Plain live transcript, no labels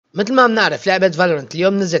مثل ما بنعرف لعبة فالورانت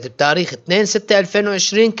اليوم نزلت بتاريخ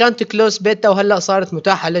 2/6/2020، كانت كلوز بيتا وهلا صارت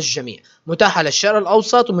متاحة للجميع، متاحة للشرق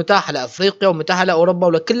الاوسط ومتاحة لافريقيا ومتاحة لاوروبا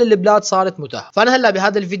ولكل البلاد صارت متاحة. فانا هلا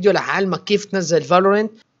بهذا الفيديو رح اعلمك كيف تنزل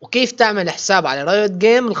فالورانت وكيف تعمل حساب على رايوت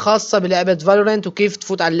جيم الخاصة بلعبة فالورانت وكيف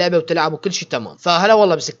تفوت على اللعبة وتلعب وكل شيء تمام. فهلا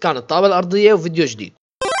والله بسكان الطابة الارضية وفيديو جديد.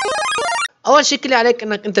 اول شيء كل عليك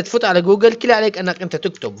انك انت تفوت على جوجل، كل عليك انك انت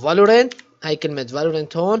تكتب فالورانت، هاي كلمة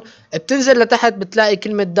فالورانت هون، بتنزل لتحت بتلاقي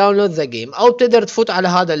كلمة داونلود ذا جيم، او بتقدر تفوت على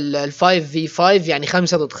هذا ال 5v5 يعني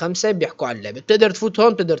 5 ضد 5 بيحكوا عن اللعبة، بتقدر تفوت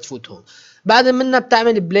هون بتقدر تفوت هون. بعد منها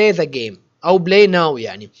بتعمل بلاي ذا جيم او بلاي ناو،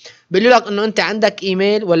 يعني بيقولوا لك انه انت عندك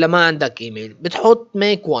ايميل ولا ما عندك ايميل، بتحط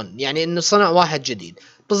ميك 1 يعني انه صنع واحد جديد،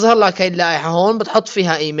 بتظهر لك هاي اللائحة هون، بتحط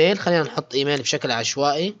فيها ايميل، خلينا نحط ايميل بشكل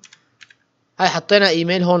عشوائي، هاي حطينا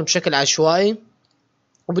ايميل هون بشكل عشوائي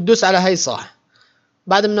وبتدوس على هاي صح.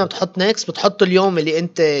 بعد منها بتحط نيكست، بتحط اليوم اللي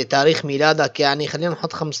انت تاريخ ميلادك، يعني خلينا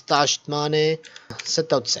نحط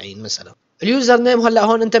 15/8/96 مثلا. اليوزر نيم هلا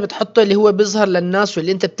هون انت بتحطه اللي هو بيظهر للناس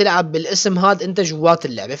واللي انت بتلعب بالاسم هذا انت جوات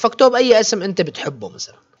اللعبه، فاكتب اي اسم انت بتحبه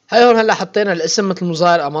مثلا. هاي هون هلا حطينا الاسم مثل ما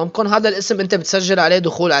ظاهر امامكم، هذا الاسم انت بتسجل عليه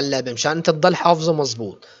دخول على اللعبه مشان انت تضل حافظه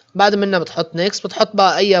مزبوط. بعد منها بتحط نيكست، بتحط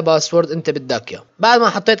بقى اي باسورد انت بدك اياه. بعد ما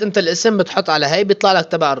حطيت انت الاسم بتحط على هي بيطلع لك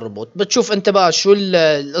تبع الروبوت، بتشوف انت بقى شو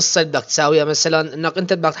القصه اللي بدك تساويها، مثلا انك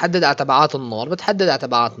انت بدك تحدد على تبعات النار، بتحدد على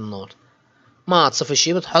تبعات النار، ما تصفي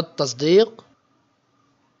شيء، بتحط تصديق.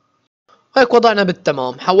 هيك وضعنا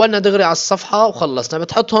بالتمام، حولنا دغري على الصفحة وخلصنا.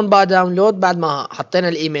 بتحط هون بقى داونلود، بعد ما حطينا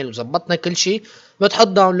الايميل وزبطنا كل شيء بتحط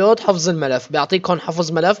داونلود حفظ الملف، بيعطيك هون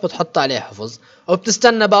حفظ ملف بتحط عليه حفظ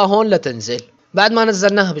وبتستنى بقى هون لتنزل. بعد ما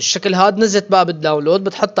نزلناها بالشكل هذا نزلت بقى بالداونلود،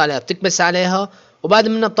 بتحط عليها بتكبس عليها وبعد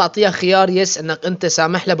منها بتعطيها خيار يس انك انت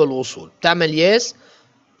سامح لها بالوصول، بتعمل يس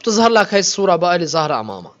بتظهر لك هاي الصورة بقى اللي ظاهرة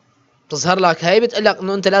امامك، بتظهر لك هاي بتقول لك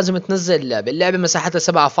انه انت لازم تنزل اللعبه مساحتها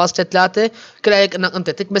 7.3، كل عليك انك انت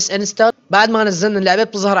تكبس انستال. بعد ما نزلنا اللعبه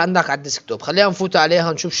بتظهر عندك على الديسكتوب، خلينا نفوت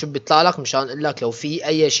عليها نشوف شو بيطلع لك مشان اقول لك لو في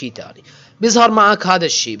اي شيء ثاني. بيظهر معك هذا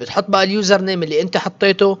الشيء، بتحط بقى اليوزر نيم اللي انت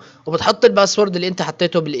حطيته وبتحط الباسورد اللي انت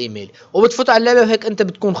حطيته بالايميل وبتفوت على اللعبه، وهيك انت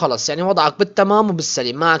بتكون خلص يعني وضعك بالتمام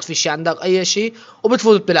وبالسليم، ما عاد في شيء عندك اي شيء،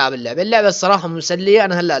 وبتفوت بتلعب اللعبه. اللعبه الصراحه مسليه،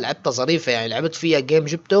 انا هلا لعبتها ظريفه يعني، لعبت فيها جيم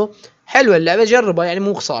جبته حلوه اللعبه، جربها يعني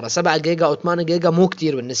مو خساره، 7 جيجا او 8 جيجا مو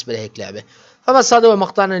كتير بالنسبه لهيك لعبه. فبس هذا هو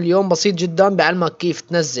مقطعنا اليوم، بسيط جدا بعلمك كيف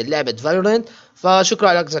تنزل لعبه فالورانت.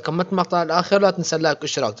 فشكرا لك اذا كملت المقطع الاخر، لا تنسى اللايك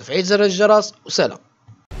والاشتراك وتفعيل زر الجرس، وسلام.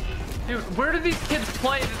 Dude, where do these kids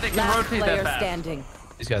play that they can rotate that fast? Standing.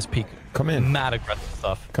 These guys peek. Come in. Mad aggressive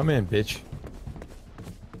stuff. Come in, bitch.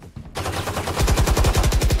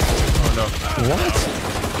 Oh no. What?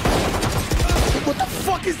 What the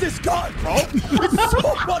fuck is this gun, bro? It's so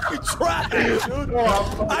fucking trash, dude.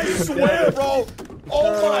 I swear, bro.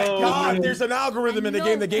 Oh my god, there's an algorithm in the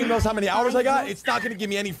game. The game knows how many hours I got. It's not gonna give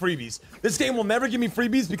me any freebies. This game will never give me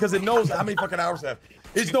freebies because it knows how many fucking hours I have.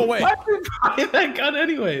 There's no way. Why did you buy that gun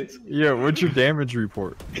anyways? Yeah, what's your damage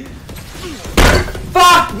report?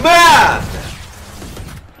 Fuck, man!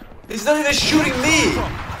 He's not even shooting me!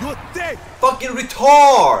 You're dead! Fucking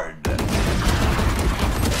retard!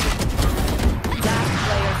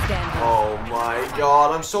 Oh my god,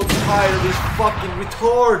 I'm so tired of these fucking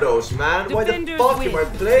retardos, man! Why the fuck am I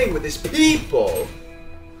playing with these people?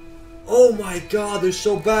 Oh my god, they're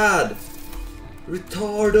so bad!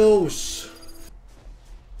 Retardos!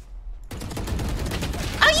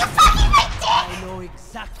 Are you fucking my dick? I know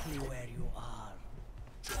exactly where you are.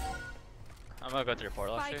 I'm gonna go to your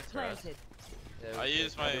portal actually. Planted. I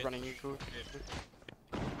use my running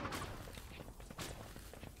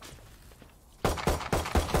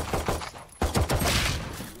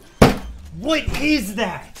What is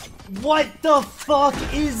that? What the fuck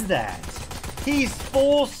is that? He's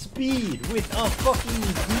full speed with a fucking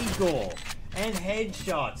deagle and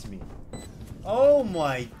headshots me. Oh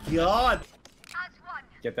my god.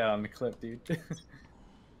 Get that on the clip, dude.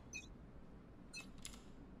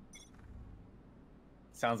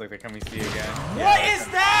 Sounds like they're coming to you again. What is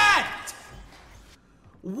that?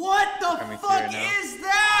 What the fuck is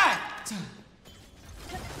that?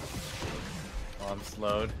 Oh, I'm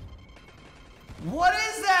slowed. What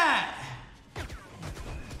is that?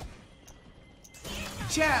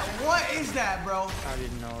 Chat, what is that, bro? I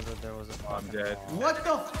didn't know that there was a I'm dead. What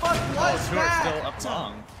the fuck was that? Still up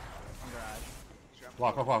long.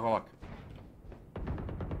 Walk, walk, walk, walk.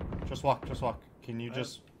 Just walk, just walk. Can you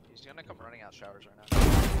just... He's gonna come running out showers right now.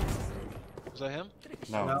 Was that him?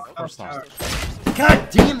 No, of course not. God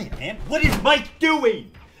damn it, man! What is Mike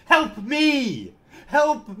doing? Help me!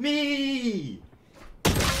 Help me!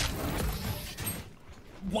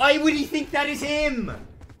 Why would he think that is him?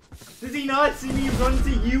 Does he not see me run to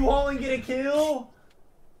U-Haul and get a kill?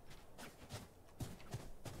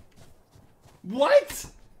 What?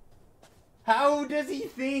 How does he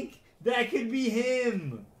think that could be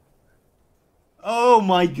him? Oh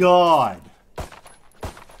my god.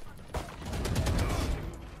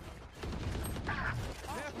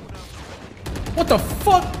 What the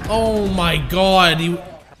fuck? Oh my god.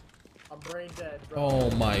 Oh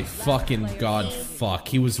my fucking god. Fuck.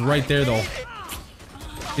 He was right there though.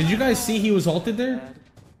 Did you guys see he was ulted there?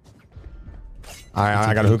 Alright,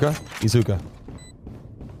 I got a hookah. He's hookah.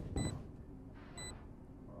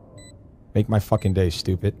 Make my fucking day,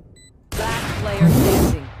 stupid. Last player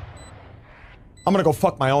standing. I'm gonna go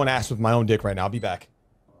fuck my own ass with my own dick right now. I'll be back.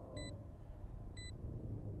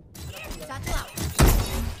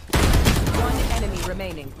 One enemy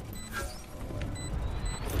remaining.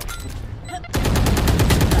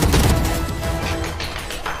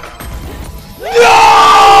 No!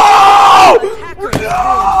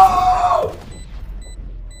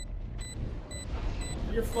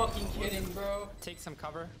 You're fucking kidding, bro. Take some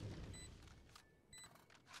cover.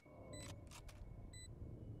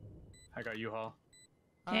 I got U-Haul.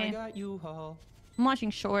 Okay. I got U-Haul. I'm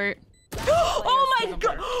watching short. Oh my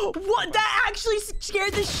god! What? That actually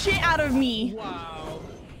scared the shit out of me. Wow.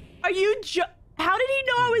 Are you how did he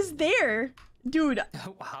know I was there? Dude.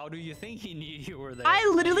 How do you think he knew you were there? I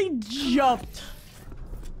literally jumped.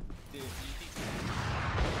 Dude,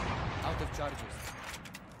 out of charges.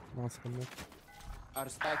 Our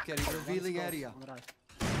spike carrier revealing area.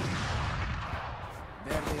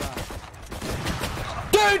 There they are.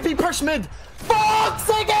 Dude, he pushed mid! Fuck,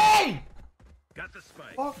 Siggy! Got the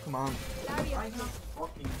spike. Oh, come on.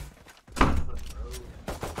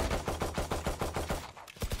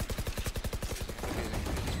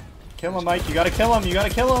 Kill him, Mike. You gotta kill him. You gotta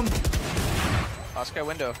kill him. Oscar,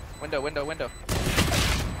 window. Window.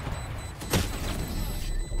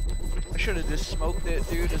 I should have just smoked it,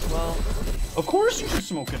 dude, as well. Of course you should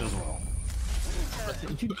smoke it as well.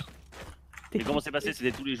 Et comment c'est passé?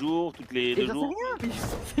 C'était tous les jours, toutes les 2 jours? Il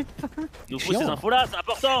nous faut ces infos-là, c'est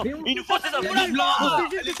important! Il nous faut ces infos-là!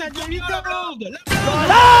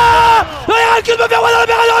 Ah! Il recule me faire moi dans la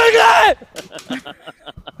barre dans les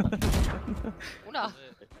Oula!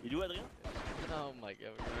 Il est où, Adrien? Oh my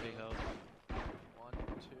god, we're already held. 1,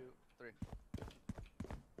 2, 3.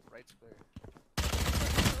 Right's clear.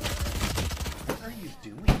 What are you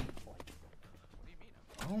doing? What do you mean?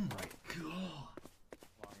 Oh my god.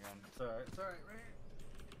 It's alright, right?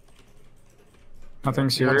 Nothing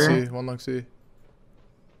serious. One long C. I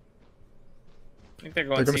think they're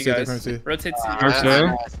going C, guys. Rotate C. Okay.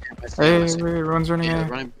 Hey, everyone's running A.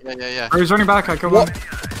 Yeah. Oh, he's running back. I killed him.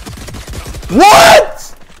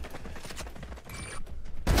 What?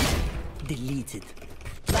 Deleted.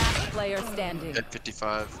 Last player standing. At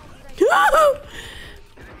 55.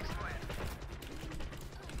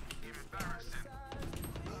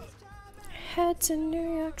 Head to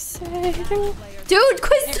New York City. Dude,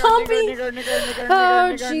 quit stomping!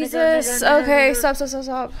 Oh, Jesus. Okay,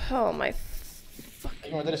 stop. Oh my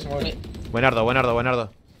fucking. Buenardo.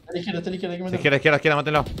 Izquierda,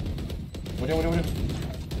 mátenlo.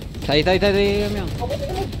 Ahí.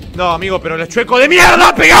 No, amigo, pero el chueco de mierda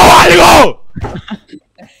ha pegado algo.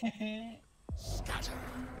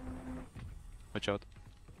 Watch out.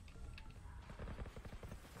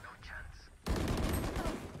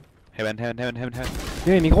 Heaven.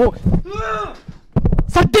 Mais gros.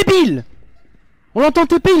 Sale débile! On l'entend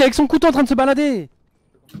TP, il est avec son couteau en train de se balader.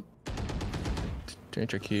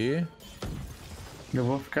 Change aqui. Eu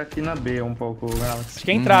vou ficar aqui na B um pouco, Alex. Acho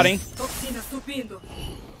que entraram, hein? Toxina subindo.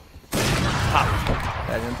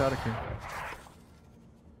 É, entraram aqui.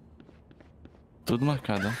 Tudo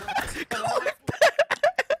marcado, ó.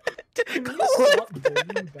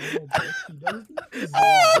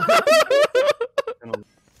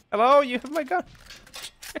 Hello, you have my gun.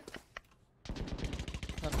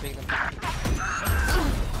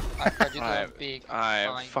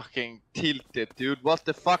 I'm fucking tilted, dude. What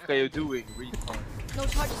the fuck are you doing, retard? No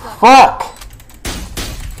charges left. Fuck!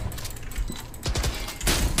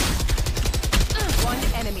 One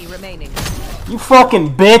enemy remaining. You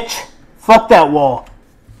fucking bitch! Fuck that wall.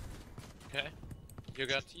 Okay. You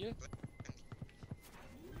got here?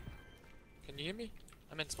 Can you hear me?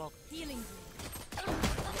 I'm in smoke. Healing.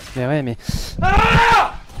 Mais ouais, mais...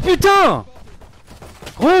 Ah! Putain!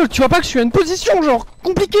 Gros, tu vois pas que je suis à une position genre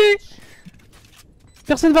compliquée?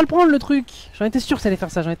 Personne va le prendre le truc. J'en étais sûr que ça allait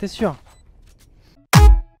faire ça, j'en étais sûr.